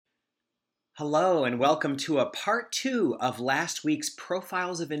Hello, and welcome to a part two of last week's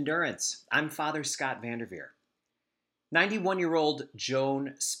Profiles of Endurance. I'm Father Scott Vanderveer. 91-year-old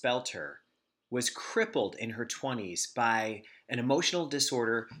Joan Spelter was crippled in her 20s by an emotional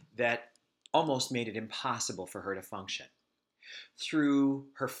disorder that almost made it impossible for her to function. Through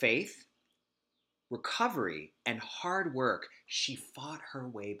her faith, recovery, and hard work, she fought her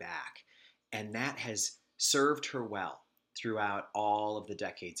way back, and that has served her well throughout all of the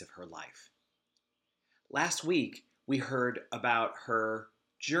decades of her life. Last week, we heard about her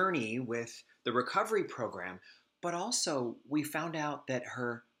journey with the recovery program, but also we found out that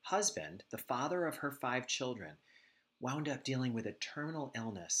her husband, the father of her 5 children, wound up dealing with a terminal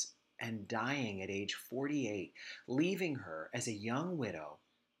illness and dying at age 48, leaving her as a young widow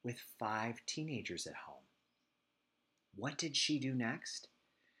with 5 teenagers at home. What did she do next?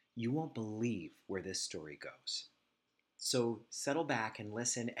 You won't believe where this story goes. So settle back and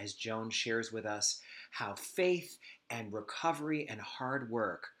listen as Joan shares with us how faith and recovery and hard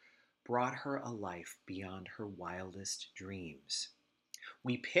work brought her a life beyond her wildest dreams.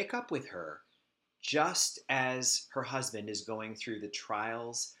 We pick up with her just as her husband is going through the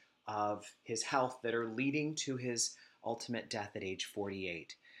trials of his health that are leading to his ultimate death at age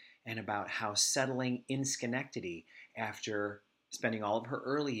 48, and about how settling in Schenectady after spending all of her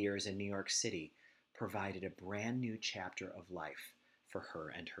early years in New York City provided a brand new chapter of life for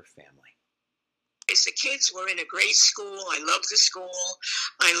her and her family. The kids were in a great school. I loved the school.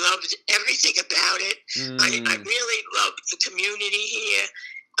 I loved everything about it. I really loved the community here.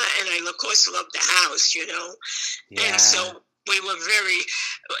 And I, of course, loved the house, Yeah. And so it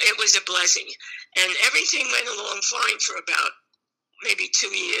was a blessing. And everything went along fine for about maybe 2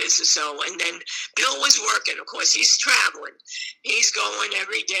 years or so. And then Bill was working. Of course, he's traveling. He's going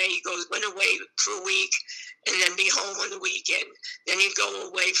every day. Went away for a week and then be home on the weekend. Then he'd go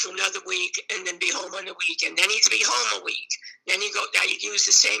away for another week and then be home on the weekend. Then he'd be home a week. Then he'd use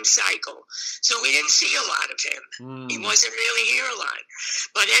the same cycle. So we didn't see a lot of him. He wasn't really here a lot.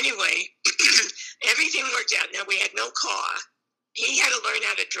 But anyway, everything worked out. Now, we had no car. He had to learn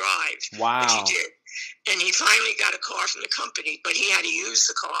how to drive. Wow. Which he did. And he finally got a car from the company, but he had to use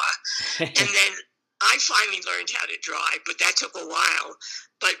the car. And then I finally learned how to drive, but that took a while.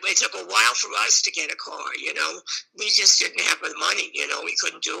 But it took a while for us to get a car, We just didn't have the money, we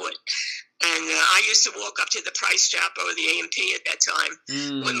couldn't do it. And I used to walk up to the Price Chopper or the A&P at that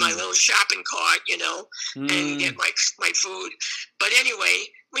time with my little shopping cart, and get my food. But anyway,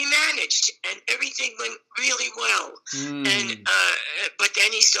 we managed, and everything went really well. And but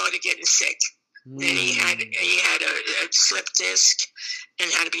then he started getting sick. Then he had a slip disc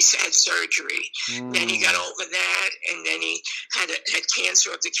and had surgery. Then he got over that, and then he had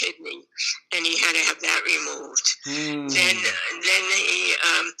cancer of the kidney, and he had to have that removed. Then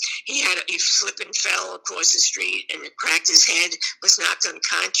he slipped and fell across the street and cracked his head, was knocked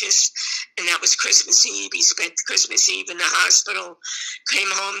unconscious, and that was Christmas Eve. He spent Christmas Eve in the hospital, came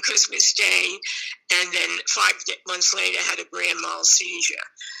home Christmas Day, and then 5 months later had a grand mal seizure.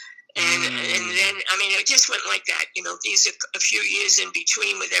 And then, it just went like that. These are a few years in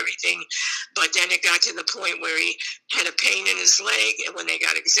between with everything. But then it got to the point where he had a pain in his leg. And when they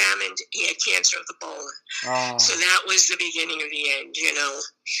got examined, he had cancer of the bone. Oh. So that was the beginning of the end,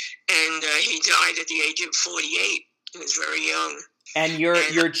 And he died at the age of 48. He was very young. And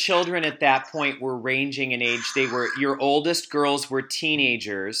your children at that point were ranging in age. Your oldest girls were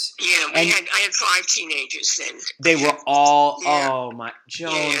teenagers. Yeah, I had 5 teenagers then. They were all, oh my,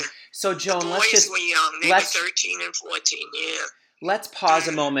 Joan. Yeah. So Joan, the boys were young. They were 13 and 14, yeah. Let's pause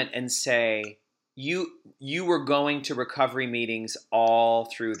a moment and say, you were going to recovery meetings all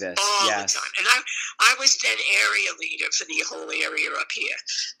through this. All the time. And I was then area leader for the whole area up here.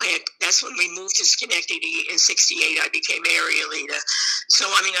 That's when we moved to Schenectady in 68. I became area leader. So,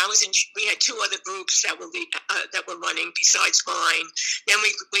 we had 2 other groups that were running besides mine. Then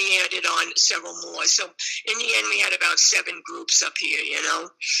we added on several more. So in the end, we had about 7 groups up here,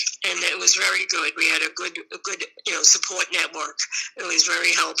 and it was very good. We had a good support network. It was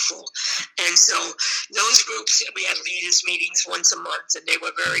very helpful. And so those groups, we had leaders meetings once a month, and they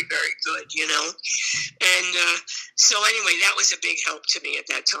were very, very good, And so anyway, that was a big help to me at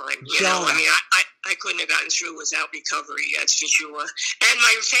that time. I couldn't have gotten through without recovery, that's for sure. And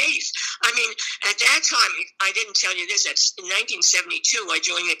my faith. At that time, I didn't tell you this, in 1972, I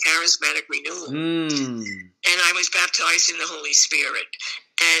joined the Charismatic Renewal. And I was baptized in the Holy Spirit.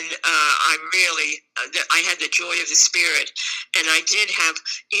 And I had the joy of the Spirit. And I did have,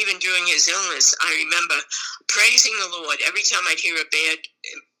 even during his illness, I remember praising the Lord. Every time I'd hear a bad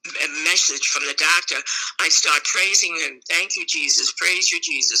a message from the doctor, I start praising him. Thank you, Jesus. Praise you,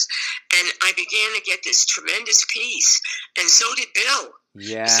 Jesus. And I began to get this tremendous peace. And so did Bill.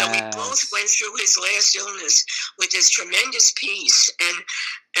 Yes. So we both went through his last illness with this tremendous peace.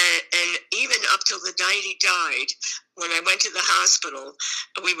 And even up till the night he died, when I went to the hospital,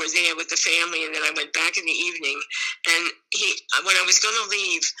 we were there with the family, and then I went back in the evening. And when I was going to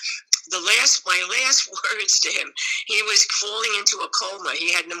leave, my last words to him, he was falling into a coma.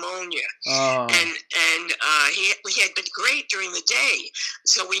 He had pneumonia, and we had been great during the day,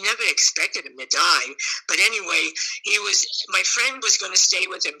 so we never expected him to die. But anyway, my friend was going to stay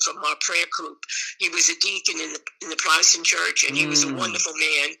with him from our prayer group. He was a deacon in the Protestant church, and he was a wonderful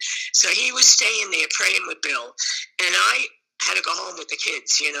man. So he was staying there praying with Bill, and I had to go home with the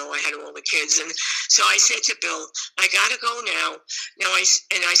kids. I had all the kids. And so I said to Bill, I got to go now.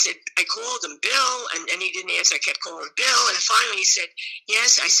 I said, I called him, Bill, and he didn't answer. I kept calling Bill. And finally he said,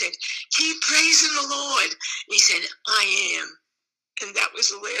 yes. I said, keep praising the Lord. He said, I am. And that was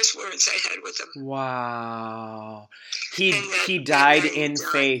the last words I had with him. Wow. He died in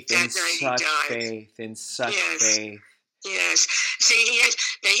faith, in such faith, in such faith. Yes. See,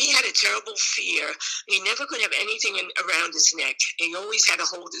 he had a terrible fear. He never could have anything around his neck. He always had to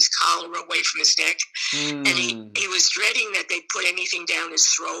hold his collar away from his neck. And he was dreading that they'd put anything down his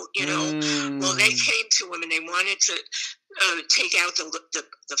throat, Well, they came to him and they wanted to take out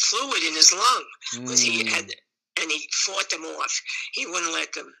the fluid in his lung because he fought them off. He wouldn't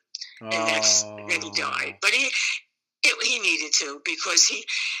let them. And then he died. But he needed to, because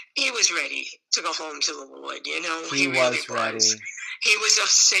he was ready to go home to the Lord, He really was ready. He was a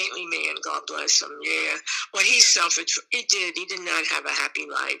saintly man, God bless him, yeah. What he suffered, he did not have a happy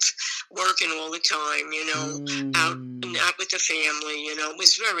life, working all the time, out with the family, it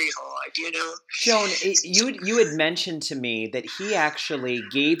was very hard, Joan, you had mentioned to me that he actually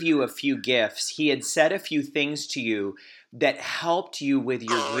gave you a few gifts. He had said a few things to you that helped you with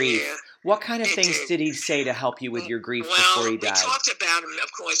your grief. Yeah. What kind of things did he say to help you with your grief before he died? We talked about him, of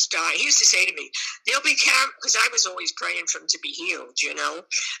course, dying. He used to say to me, they'll be because I was always praying for him to be healed,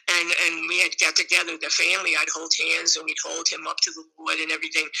 and we had got together, the family, I'd hold hands, and we'd hold him up to the Lord and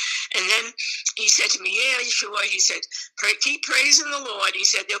everything. And then he said to me, yeah, sure. He said, keep praising the Lord. He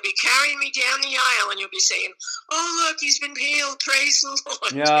said, they'll be carrying me down the aisle, and you'll be saying, oh, look, he's been healed. Praise the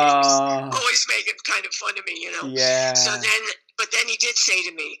Lord. Yeah. Always making kind of fun of me, Yeah. But then he did say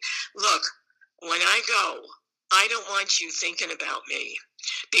to me, look, when I go, I don't want you thinking about me,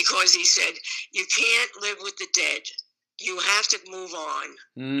 because he said, you can't live with the dead. You have to move on.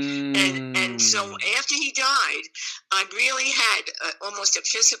 And so after he died, I really had almost a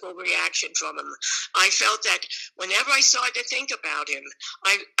physical reaction from him. I felt that whenever I started to think about him,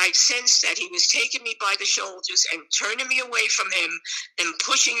 I sensed that he was taking me by the shoulders and turning me away from him and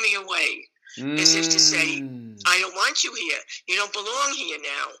pushing me away. As if to say, I don't want you here. You don't belong here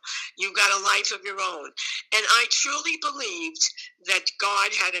now. You've got a life of your own. And I truly believed that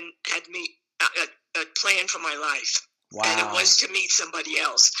God had a plan for my life. Wow. And it was to meet somebody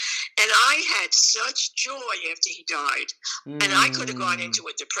else. And I had such joy after he died. And I could have gone into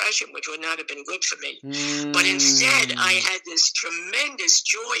a depression, which would not have been good for me. But instead, I had this tremendous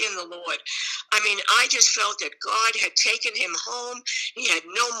joy in the Lord. I mean, I just felt that God had taken him home. He had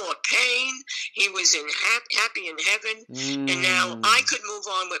no more pain. He was happy in heaven. And now I could move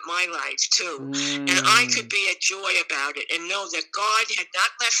on with my life, too. And I could be a joy about it and know that God had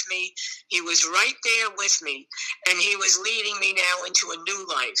not left me. He was right there with me. And he was leading me now into a new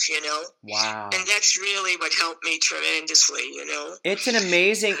life, Wow. And that's really what helped me tremendously,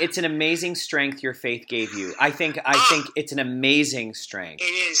 It's an amazing strength your faith gave you. I think it's an amazing strength. It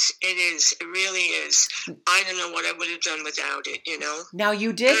is. It really is. I don't know what I would have done without it, Now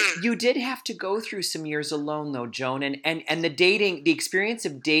you did have to go through some years alone though, Joan, and the experience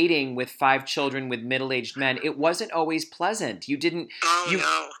of dating with 5 children with middle-aged men, it wasn't always pleasant. You didn't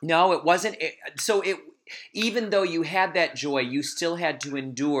No, it wasn't. Even though you had that joy, you still had to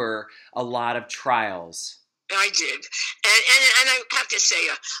endure a lot of trials. I did. And I have to say,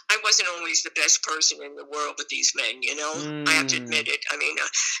 I wasn't always the best person in the world with these men, I have to admit it. I mean,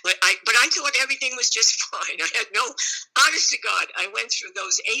 but I thought everything was just fine. I had honest to God, I went through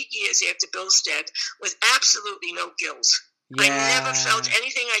those 8 years after Bill's death with absolutely no guilt. Yeah. I never felt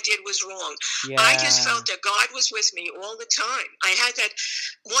anything I did was wrong. Yeah. I just felt that God was with me all the time. I had that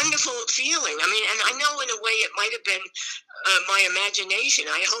wonderful feeling. I mean, and I know in a way it might have been my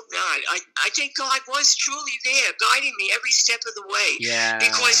imagination. I hope not. I think God was truly there, guiding me every step of the way. Yeah.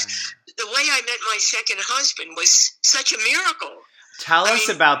 Because the way I met my second husband was such a miracle. Tell us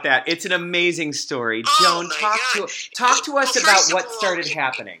about that. It's an amazing story. Joan, talk to us about what started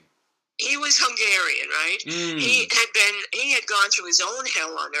happening. He was Hungarian, right? He had gone through his own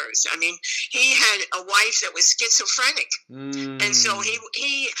hell on earth. I mean, he had a wife that was schizophrenic, and so he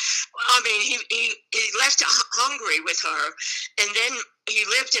left Hungary with her, and then he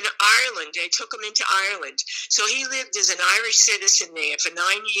lived in Ireland. They took him into Ireland, so he lived as an Irish citizen there for 9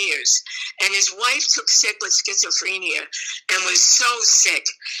 years. And his wife took sick with schizophrenia and was so sick,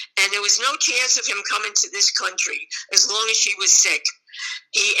 and there was no chance of him coming to this country as long as she was sick.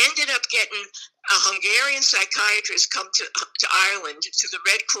 He ended up getting a Hungarian psychiatrist come to Ireland, to the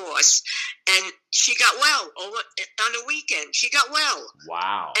Red Cross, and she got well on a weekend. She got well.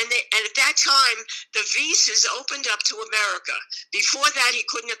 Wow. And at that time, the visas opened up to America. Before that, he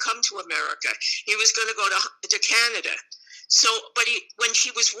couldn't have come to America. He was going to go to Canada. So, but when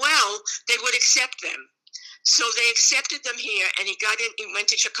she was well, they would accept them. So they accepted them here, and he went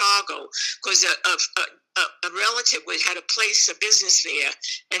to Chicago because a relative had a business there,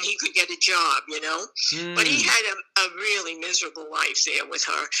 and he could get a job, But he had a really miserable life there with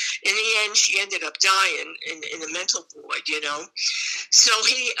her. In the end, she ended up dying in a mental ward, So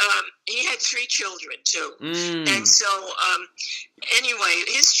he had 3 children, too. And so, anyway,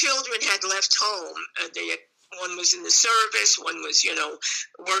 his children had left home. One was in the service, one was,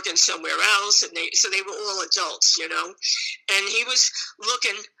 working somewhere else, and they were all adults, And he was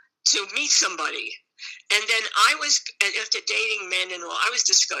looking to meet somebody. And then after dating men and all, I was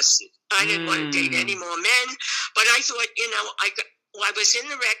disgusted. I didn't want to date any more men, but I thought, I was in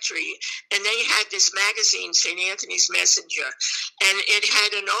the rectory, and they had this magazine, St. Anthony's Messenger, and it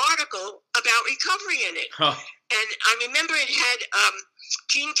had an article about recovery in it. Huh. And I remember it had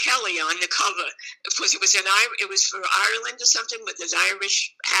Gene Kelly on the cover, because it was for Ireland or something, with his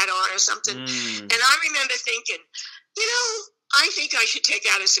Irish hat on or something. And I remember thinking, I think I should take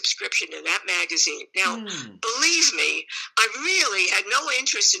out a subscription to that magazine. Now, believe me, I really had no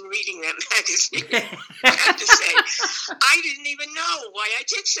interest in reading that magazine, I have to say. I didn't even know why I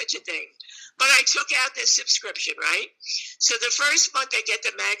did such a thing. But I took out this subscription, right? So the first month I get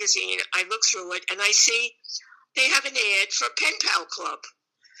the magazine, I look through it, and I see they have an ad for Pen Pal Club.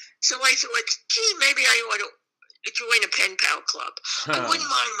 So I thought, gee, maybe I want to join a Pen Pal Club. I wouldn't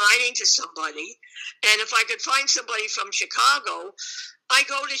mind writing to somebody. And if I could find somebody from Chicago, I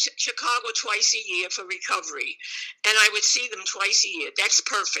go to Chicago twice a year for recovery. And I would see them twice a year. That's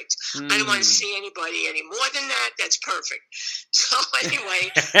perfect. I don't want to see anybody any more than that. That's perfect. So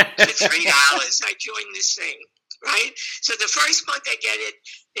anyway, for $3, I joined this thing. Right? So the first month I get it,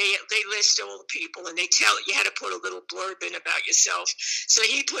 they list all the people, and they tell you had to put a little blurb in about yourself. So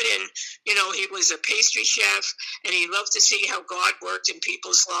he put in, he was a pastry chef, and he loved to see how God worked in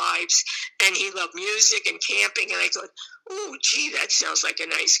people's lives, and he loved music and camping. And I thought, oh, gee, that sounds like a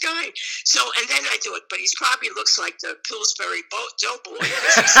nice guy. So, and then I thought, but he probably looks like the Pillsbury Doughboy,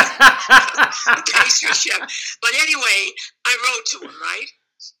 the pastry chef. But anyway, I wrote to him, right?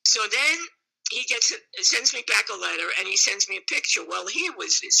 So then he sends me back a letter, and he sends me a picture. Well, he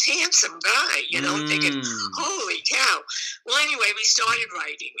was this handsome guy, thinking, holy cow. Well, anyway, we started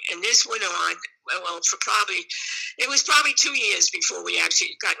writing, and this went on, it was probably 2 years before we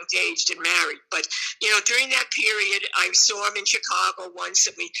actually got engaged and married. But, during that period, I saw him in Chicago once,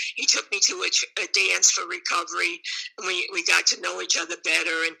 and he took me to a dance for recovery, and we got to know each other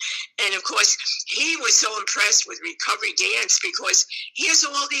better. And of course, he was so impressed with recovery dance because here's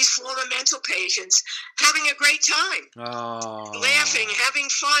all these former mental patients having a great time, laughing, having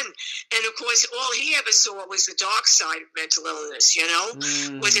fun. And of course, all he ever saw was the dark side of mental illness,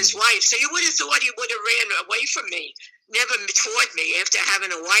 with his wife. So you would have thought he would have ran away from me, never toward me after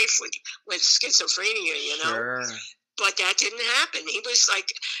having a wife with schizophrenia, Sure. But that didn't happen. He was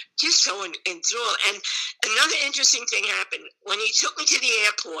just so enthralled. And another interesting thing happened. When he took me to the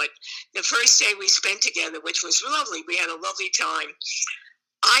airport, the first day we spent together, which was lovely, we had a lovely time,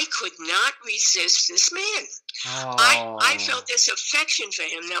 I could not resist this man. Oh. I felt this affection for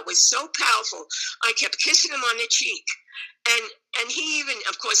him that was so powerful. I kept kissing him on the cheek. And he even,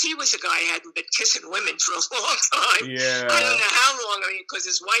 of course, he was a guy who hadn't been kissing women for a long time. Yeah. I don't know how long, because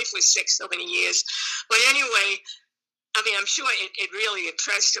his wife was sick so many years. But anyway, I'm sure it really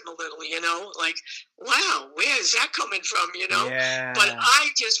impressed him a little, like, wow, where is that coming from, Yeah. But I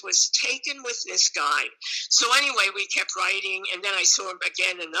just was taken with this guy. So anyway, we kept writing, and then I saw him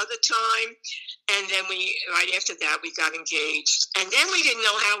again another time, and then right after that, we got engaged. And then we didn't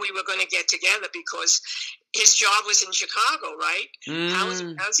know how we were going to get together because his job was in Chicago, right?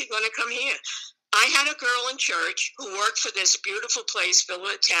 How's he going to come here? I had a girl in church who worked for this beautiful place,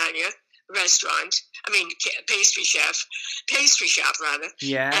 Villa Italia restaurant. pastry shop rather.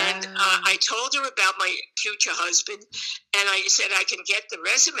 Yeah. And I told her about my future husband, and I said I can get the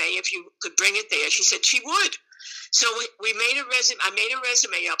resume if you could bring it there. She said she would. So we made a resume. I made a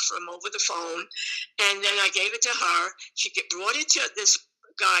resume up for him over the phone, and then I gave it to her. She brought it to this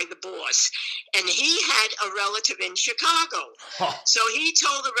guy, the boss, and he had a relative in Chicago. Huh. So he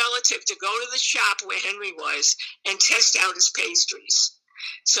told the relative to go to the shop where Henry was and test out his pastries.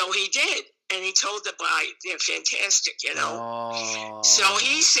 So he did, and he told the guy, they're fantastic, Oh. So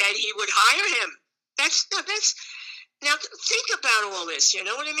he said he would hire him. Now think about all this, you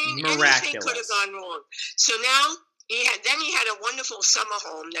know what I mean? Miraculous. Anything could have gone wrong. So now he had a wonderful summer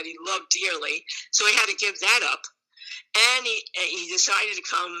home that he loved dearly, so he had to give that up. And he decided to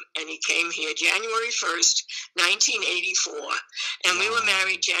come, and he came here January 1st, 1984, and we were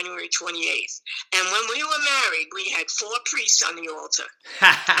married January 28th. And when we were married, we had 4 priests on the altar.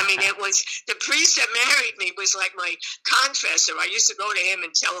 I mean, it was the priest that married me was like my confessor. I used to go to him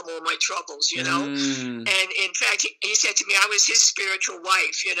and tell him all my troubles, And in fact, he said to me, I was his spiritual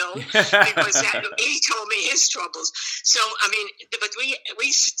wife, because he told me his troubles. So, I mean, but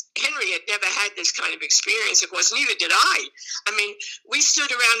Henry had never had this kind of experience, of course, neither did I. I mean, we stood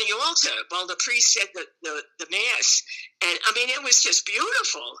around the altar while the priest said the Mass. And, I mean, it was just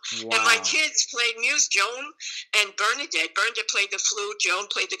beautiful. Wow. And my kids played music. Joan and Bernadette. Bernadette played the flute. Joan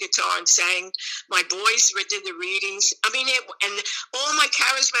played the guitar and sang. My boys did the readings. I mean, and all my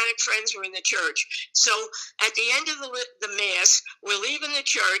charismatic friends were in the church. So at the end of the Mass, we're leaving the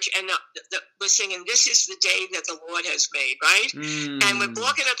church, and we're singing, "This is the day that the Lord has made," right? And we're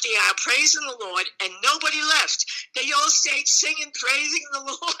walking up the aisle, praising the Lord, and nobody left. They all stayed singing, praising the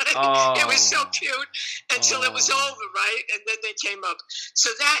Lord. Oh. It was so cute until it was over, right? And then they came up. So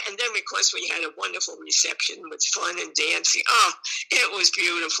that, and then of course we had a wonderful reception with fun and dancing. Oh, it was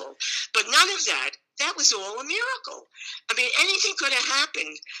beautiful. But none of that was all a miracle. I mean, anything could have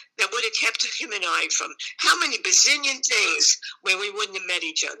happened that would have kept him and I from how many bazillion things where we wouldn't have met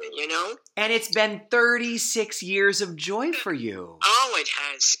each other, And it's been 36 years of joy for you. Oh, it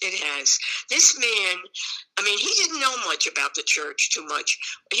has. It has. This man, I mean, he didn't know much about the church too much.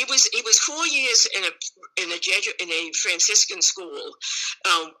 He was 4 years in a Franciscan school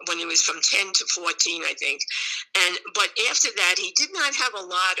when he was from 10 to 14, I think. But after that, he did not have a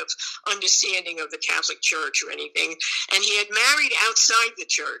lot of understanding of the Catholic Church or anything. And he had married outside the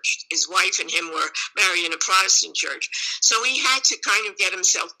church. His wife and him were married in a Protestant church. So he had to kind of get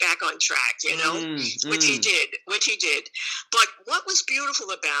himself back on track, which he did. But what was beautiful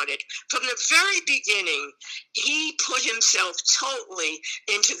about it, from the very beginning, he put himself totally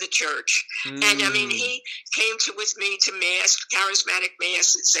into the church. And I mean, he came with me to Mass, charismatic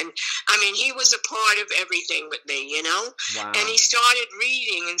Masses. And I mean, he was a part of everything with me, Wow. And he started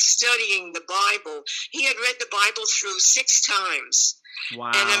reading and studying the Bible. He had read the Bible through 6 times.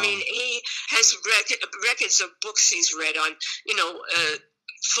 Wow. And I mean, he has records of books he's read on,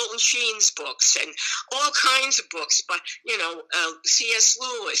 Fulton Sheen's books and all kinds of books, but C.S.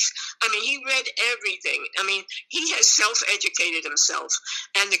 Lewis. I mean, he read everything. I mean, he has self-educated himself,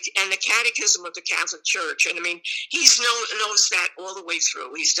 and the Catechism of the Catholic Church. And I mean, knows that all the way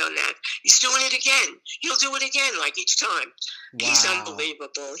through. He's done that. He's doing it again. He'll do it again, like each time. Wow. He's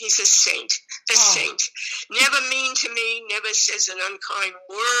unbelievable. He's a saint. Saint. Never mean to me. Never says an unkind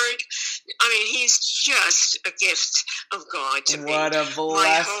word. I mean, he's just a gift of God to me. What a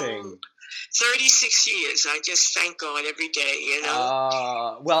blessing. 36 years. I just thank God every day,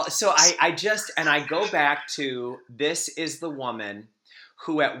 Well, so I go back to, this is the woman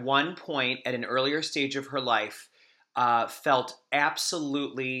who at one point at an earlier stage of her life felt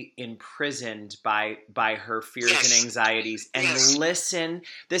absolutely imprisoned by her fears and anxieties. And listen,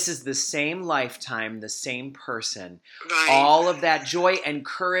 this is the same lifetime, the same person. Right. All of that joy and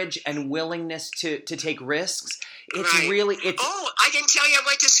courage and willingness to take risks. It's really, Oh, I didn't tell you I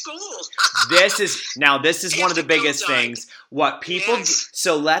went to school. This is one of the biggest things. What people do.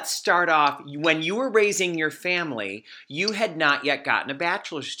 So let's start off. When you were raising your family, you had not yet gotten a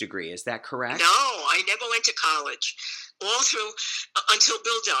bachelor's degree. Is that correct? No, I never went to college. All through, until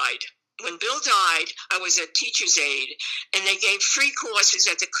Bill died. When Bill died, I was a teacher's aide, and they gave free courses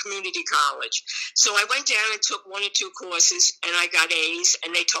at the community college. So I went down and took 1 or 2 courses, and I got A's,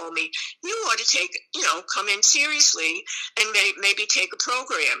 and they told me, you ought to take, come in seriously and maybe take a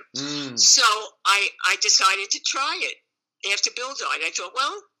program. So I decided to try it. After Bill died, I thought,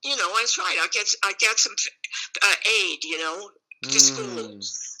 well, I'll try it. I get some aid, to school.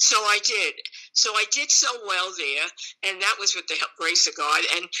 So I did. So I did so well there, and that was with the grace of God.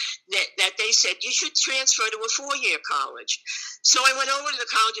 And that they said, you should transfer to a 4-year college. So I went over to the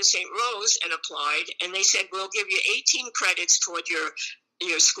College of St. Rose and applied, and they said, we'll give you 18 credits toward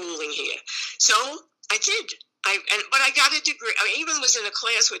your schooling here. So I did. But I got a degree. I even was in a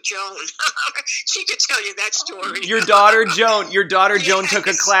class with Joan. She could tell you that story. Your daughter Joan took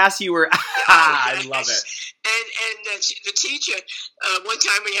a class. You were, I love it. And the teacher, one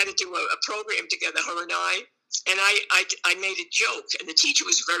time we had to do a program together, her and I. And I made a joke, and the teacher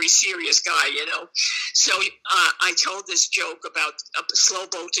was a very serious guy, So I told this joke about a slow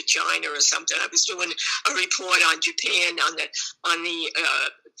boat to China or something. I was doing a report on Japan on the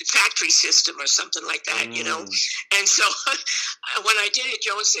factory system or something like that, And so when I did it,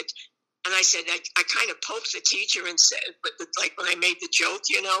 Joan said, and I said, I kind of poked the teacher and said, but like when I made the joke,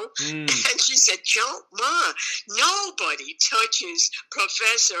 And she said, Ma, nobody touches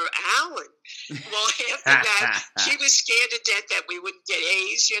Professor Allen. Well, after that, she was scared to death that we wouldn't get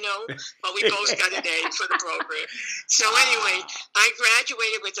A's, but we both got an A for the program. So anyway, I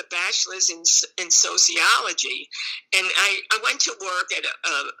graduated with a bachelor's in sociology, and I went to work at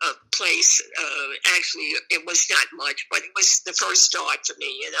a place. Actually, it was not much, but it was the first start for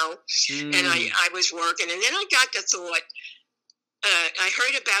me, And I was working, and then I got the thought, I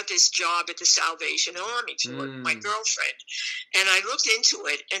heard about this job at the Salvation Army through my girlfriend, and I looked into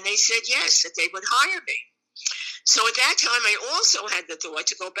it, and they said yes, that they would hire me. So at that time, I also had the thought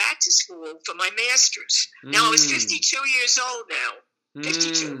to go back to school for my master's. Now, I was 52 years old now,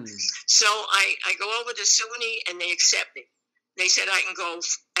 52. So I go over to SUNY, and they accept me. They said I can go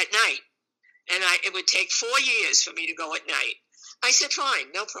at night, and it would take 4 years for me to go at night. I said,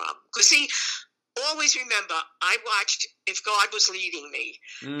 fine, no problem. Because, see, always remember, I watched if God was leading me.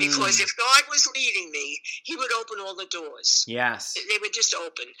 Because if God was leading me, he would open all the doors. Yes. They would just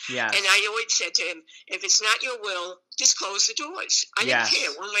open. Yes. And I always said to him, if it's not your will, just close the doors. I didn't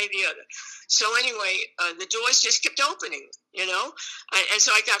care one way or the other. So anyway, the doors just kept opening, And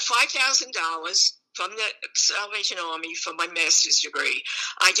so I got $5,000 from the Salvation Army for my master's degree.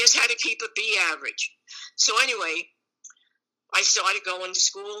 I just had to keep a B average. So anyway, I started going to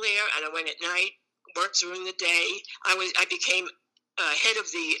school there, and I went at night, worked during the day. I became head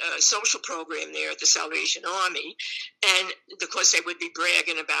of the social program there at the Salvation Army, and of course they would be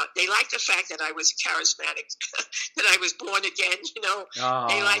bragging about. They liked the fact that I was charismatic, that I was born again.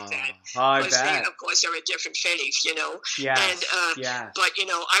 They liked that. I bet. They, of course, are a different faith. Yes. And but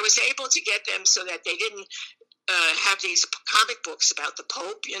I was able to get them so that they didn't have these comic books about the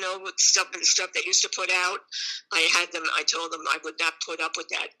Pope, with stuff they used to put out. I told them I would not put up with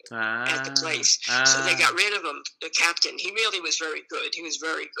that at the place. So they got rid of him, the captain. He really was very good. He was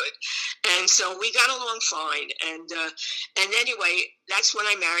very good. And so we got along fine. And anyway, that's when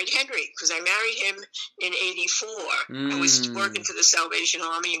I married Henry, because I married him in 84. I was working for the Salvation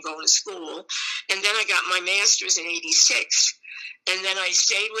Army and going to school. And then I got my master's in 86. And then I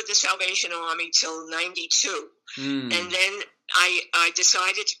stayed with the Salvation Army till 92. And then I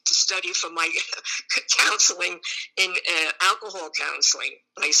decided to study for my counseling in alcohol counseling,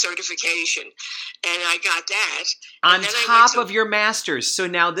 my certification. And I got that. On top of your master's. So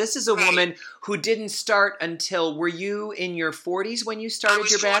now this is a woman who didn't start until, were you in your 40s when you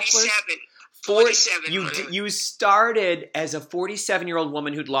started your bachelor's? 47. You started as a 47-year-old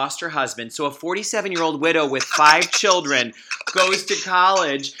woman who'd lost her husband. So a 47-year-old widow with 5 children goes to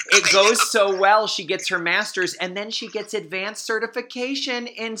college. It goes so well, she gets her master's, and then she gets advanced certification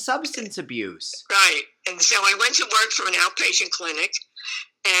in substance abuse. Right. And so I went to work for an outpatient clinic,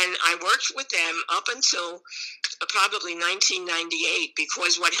 and I worked with them up until probably 1998,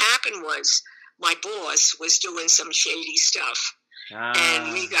 because what happened was my boss was doing some shady stuff.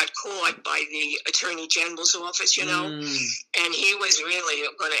 And we got caught by the Attorney General's office, and he was really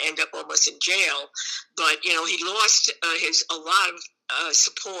going to end up almost in jail. But, he lost a lot of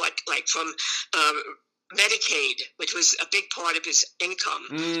support, like from Medicaid, which was a big part of his income,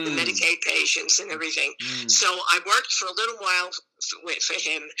 the Medicaid patients and everything. So I worked for a little while for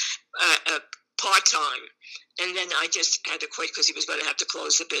him part-time. And then I just had to quit because he was going to have to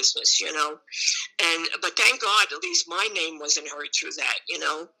close the business, But thank God, at least my name wasn't hurt through that,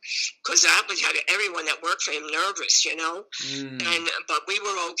 because that had everyone that worked for him nervous, But we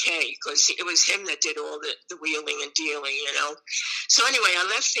were okay because it was him that did all the wheeling and dealing, So anyway, I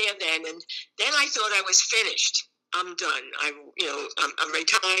left there then, and then I thought I was finished. I'm done. I'm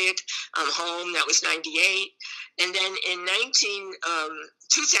retired. I'm home. That was 98. And then in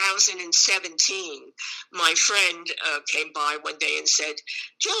 2017, my friend came by one day and said,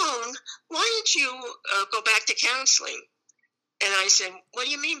 Joan, why don't you go back to counseling? And I said, "What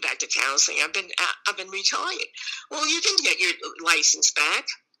do you mean back to counseling? I've been retired." "Well, you can get your license back."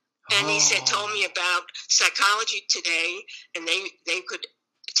 And he said, told me about Psychology Today, and they could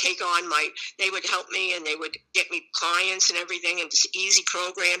take on they would help me, and they would get me clients and everything, and this easy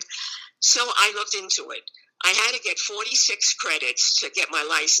program. So I looked into it. I had to get 46 credits to get my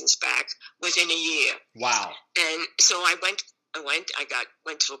license back within a year. Wow. And so I went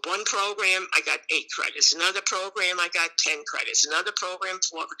to one program, I got 8 credits. Another program, I got 10 credits. Another program,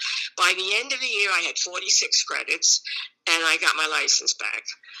 4. By the end of the year, I had 46 credits, and I got my license back.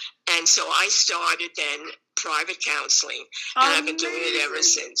 And so I started then private counseling, and I've been doing it ever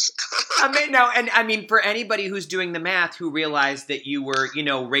since. For anybody who's doing the math, who realized that you were,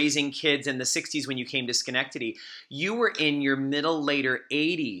 raising kids in the 60s when you came to Schenectady, you were in your later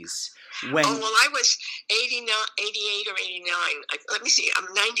 80s. When... Oh, well, I was 89, 88 or 89. Let me see. I'm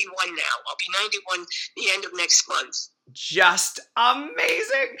 91 now. I'll be 91 the end of next month. Just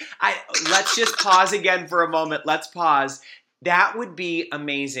amazing. Let's just pause again for a moment. Let's pause. That would be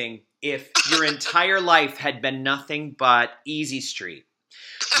amazing if your entire life had been nothing but Easy Street.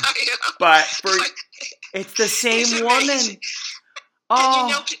 But it's the same woman.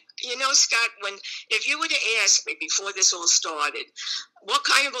 Oh. And Scott, if you would have asked me before this all started, what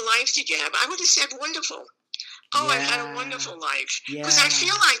kind of a life did you have? I would have said wonderful. Oh, yeah. I've had a wonderful life. Because I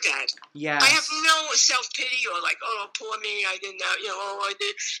feel like that. Yeah. I have no self-pity or like, oh, poor me, I didn't know, I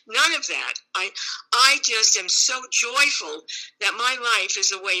did. None of that. I just am so joyful that my life is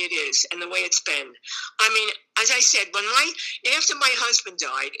the way it is and the way it's been. I mean, as I said, after my husband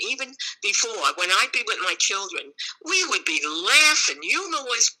died, even before, when I'd be with my children, we would be laughing. Humor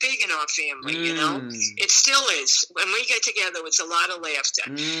was big in our family, It still is. When we get together, it's a lot of laughter.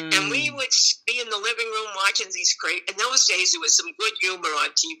 And we would be in the living room watching these great, in those days, there was some good humor on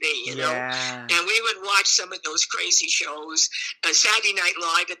TV, And we would watch some of those crazy shows. Saturday Night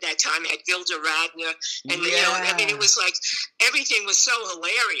Live at that time had Gilda Radner. And, it was like, everything was so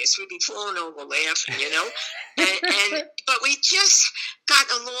hilarious. We'd be falling over laughing, But we just got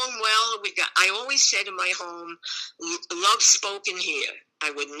along well. I always said in my home, love spoken here. I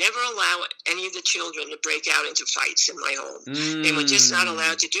would never allow any of the children to break out into fights in my home. They were just not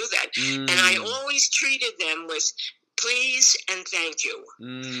allowed to do that. And I always treated them with please and thank you.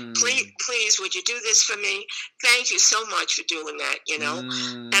 Please, would you do this for me? Thank you so much for doing that, And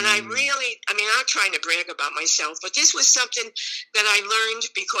I'm not trying to brag about myself, but this was something that I learned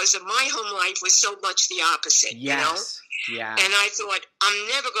because of my home life was so much the opposite, Yeah. And I thought, I'm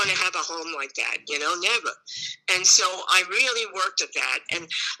never going to have a home like that, never. And so I really worked at that. And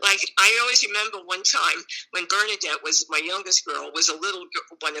I always remember one time when Bernadette was, my youngest girl, was a little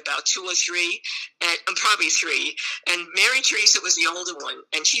one, about 2 or 3, and probably 3. And Mary Teresa was the older one.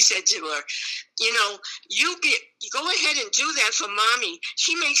 And she said to her, you go ahead and do that for Mommy.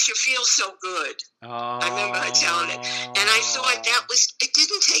 She makes you feel so good. Oh. I remember her telling it. And I thought it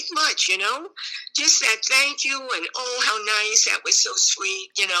didn't take much, just that thank you and oh, how nice, that was so sweet,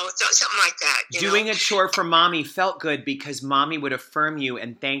 something like that. Doing a chore for Mommy felt good because Mommy would affirm you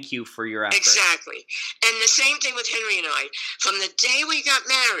and thank you for your effort. Exactly. And the same thing with Henry and I. From the day we got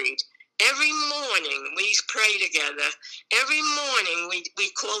married, every morning we pray together. Every morning we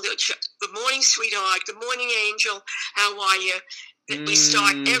call good morning, sweetheart. Good morning, angel. How are you? We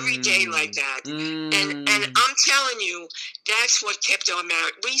start every day like that. And I'm telling you, that's what kept our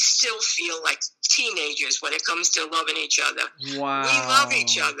marriage. We still feel like teenagers when it comes to loving each other. Wow. We love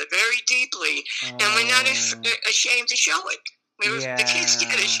each other very deeply, and we're not ashamed to show it. The kids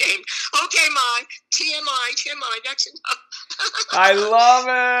get ashamed. Okay, Mom, TMI, that's enough. I love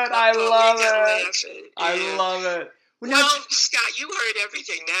it. I love it. Well, Scott, you heard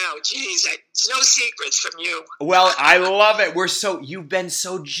everything now. Jeez, there's no secrets from you. Well, I love it. You've been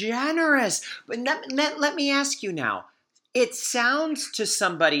so generous. But let me ask you now. It sounds to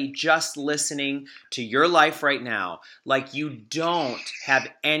somebody just listening to your life right now like you don't have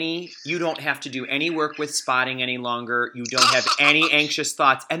to do any work with spotting any longer. You don't have any anxious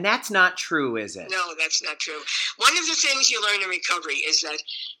thoughts. And that's not true, is it? No, that's not true. One of the things you learn in recovery is that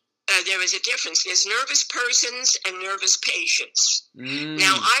there is a difference. There's nervous persons and nervous patients.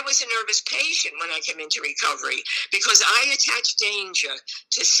 Now, I was a nervous patient when I came into recovery because I attached danger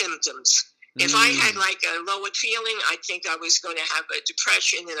to symptoms. If I had like a lowered feeling, I'd think I was going to have a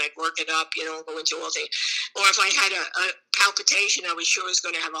depression and I'd work it up, go into all things. Or if I had a palpitation, I was sure I was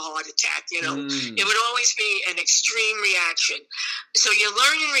going to have a heart attack, It would always be an extreme reaction. So you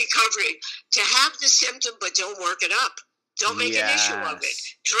learn in recovery to have the symptom, but don't work it up. Don't make an issue of it.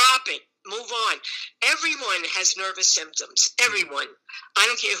 Drop it. Move on. Everyone has nervous symptoms. Everyone. I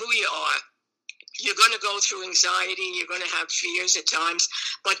don't care who you are. You're going to go through anxiety. You're going to have fears at times,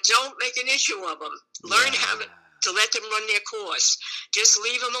 but don't make an issue of them. Learn how to let them run their course. Just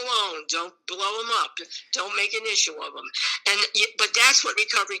leave them alone. Don't blow them up. Don't make an issue of them. But that's what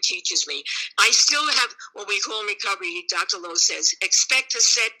recovery teaches me. I still have what we call in recovery. Dr. Lowe says, expect a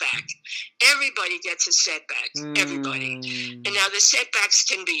setback. Everybody gets a setback. Everybody. And now the setbacks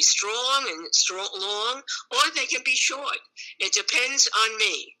can be strong and long, or they can be short. It depends on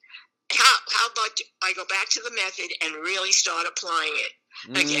me. How about I go back to the method and really start applying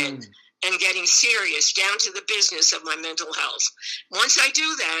it again? And getting serious down to the business of my mental health. Once I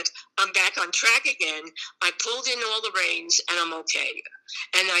do that, I'm back on track again. I pulled in all the reins and I'm okay.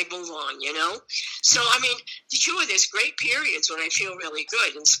 And I move on, you know? So, I mean, sure, there's great periods when I feel really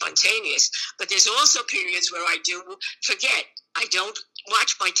good and spontaneous, but there's also periods where I do forget. I don't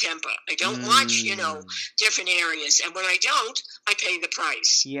watch my temper. I don't watch, different areas. And when I don't, I pay the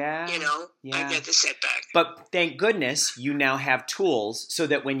price. Yeah. I get the setback. But thank goodness you now have tools so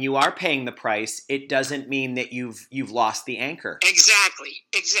that when you are paying the price, it doesn't mean that you've lost the anchor. Exactly.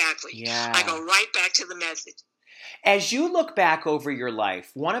 Yeah. I go right back to the method. As you look back over your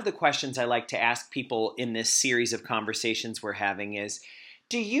life, one of the questions I like to ask people in this series of conversations we're having is,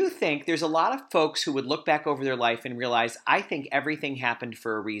 do you think there's a lot of folks who would look back over their life and realize, I think everything happened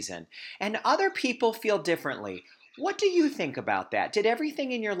for a reason, and other people feel differently? What do you think about that? Did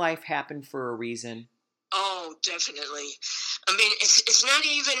everything in your life happen for a reason? Oh, definitely. I mean, it's not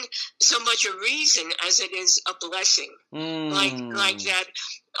even so much a reason as it is a blessing. Like that.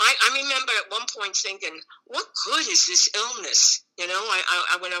 I remember at one point thinking, what good is this illness?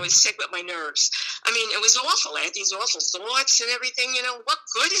 I when I was sick with my nerves. I mean, it was awful. I had these awful thoughts and everything. What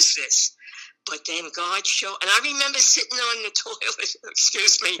good is this? But then God showed, and I remember sitting on the toilet,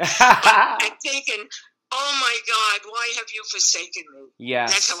 excuse me, and thinking, oh my God, why have you forsaken me?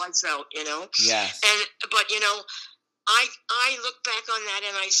 Yes. That's how I felt, Yes. But I look back on that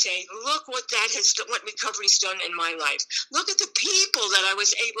and I say, look what what recovery's done in my life. Look at the people that I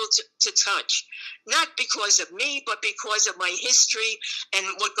was able to touch, not because of me, but because of my history and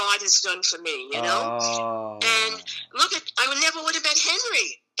what God has done for me, Oh. And I never would have met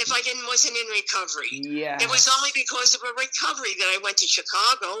Henry if I wasn't in recovery. Yeah. It was only because of a recovery that I went to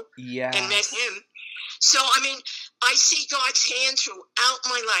Chicago and met him. So, I mean, I see God's hand throughout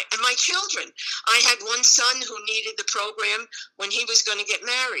my life. And my children, I had one son who needed the program when he was going to get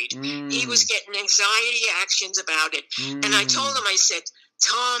married. He was getting anxiety actions about it. And I told him, I said,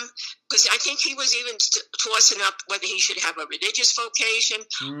 Tom, because I think he was even tossing up whether he should have a religious vocation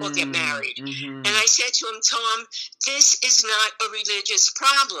or get married. And I said to him, Tom, this is not a religious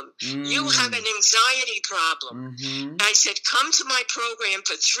problem. You have an anxiety problem. I said, come to my program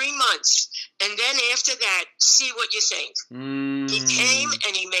for 3 months, and then after that, see what you think. He came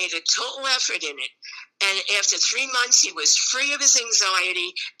and he made a total effort in it. And after 3 months, he was free of his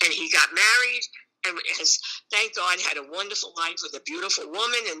anxiety, and he got married. And has, thank God, had a wonderful life with a beautiful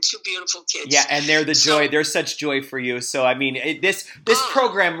woman and 2 beautiful kids. Yeah, and they're the joy. They're such joy for you. So, I mean, this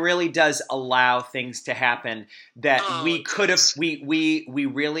program really does allow things to happen that we could have. We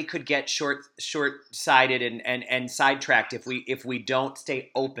really could get short-sighted and sidetracked if we don't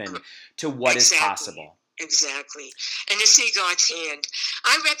stay open to what is possible. Exactly. And to see God's hand.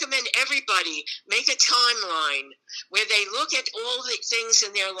 I recommend everybody make a timeline where they look at all the things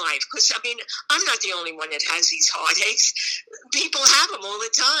in their life. Because, I mean, I'm not the only one that has these heartaches. People have them all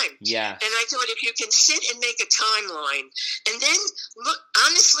the time. Yeah. And I thought if you can sit and make a timeline and then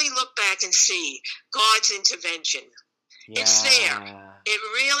honestly look back and see God's intervention. Yeah. It's there. It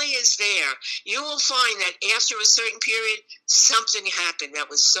really is there. You will find that after a certain period, something happened that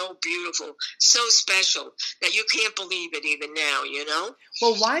was so beautiful, so special, that you can't believe it even now,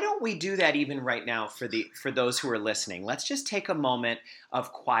 Well, why don't we do that even right now for those who are listening? Let's just take a moment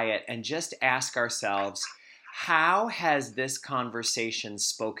of quiet and just ask ourselves, how has this conversation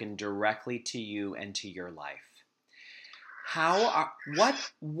spoken directly to you and to your life?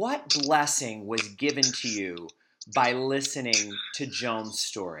 What blessing was given to you by listening to Joan's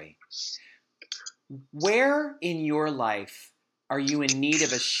story? Where in your life are you in need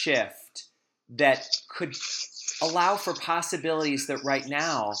of a shift that could allow for possibilities that right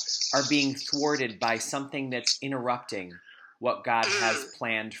now are being thwarted by something that's interrupting what God has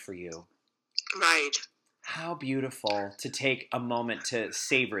planned for you? Right. How beautiful to take a moment to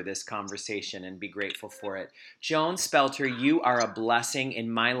savor this conversation and be grateful for it. Joan Spelter, you are a blessing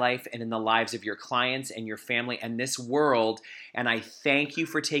in my life and in the lives of your clients and your family and this world. And I thank you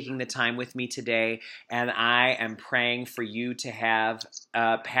for taking the time with me today. And I am praying for you to have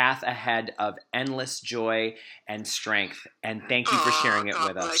a path ahead of endless joy and strength. And thank you for sharing it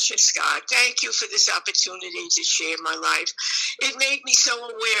with us. God bless you, Scott. Thank you for this opportunity to share my life. It made me so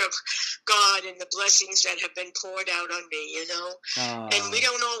aware of God and the blessings that have been poured out on me, you know. And we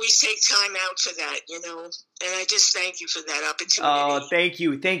don't always take time out for that, you know. And I just thank you for that opportunity. Oh, thank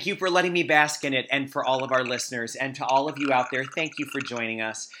you. Thank you for letting me bask in it. And for all of our listeners and to all of you out there, thank you for joining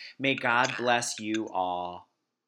us. May God bless you all.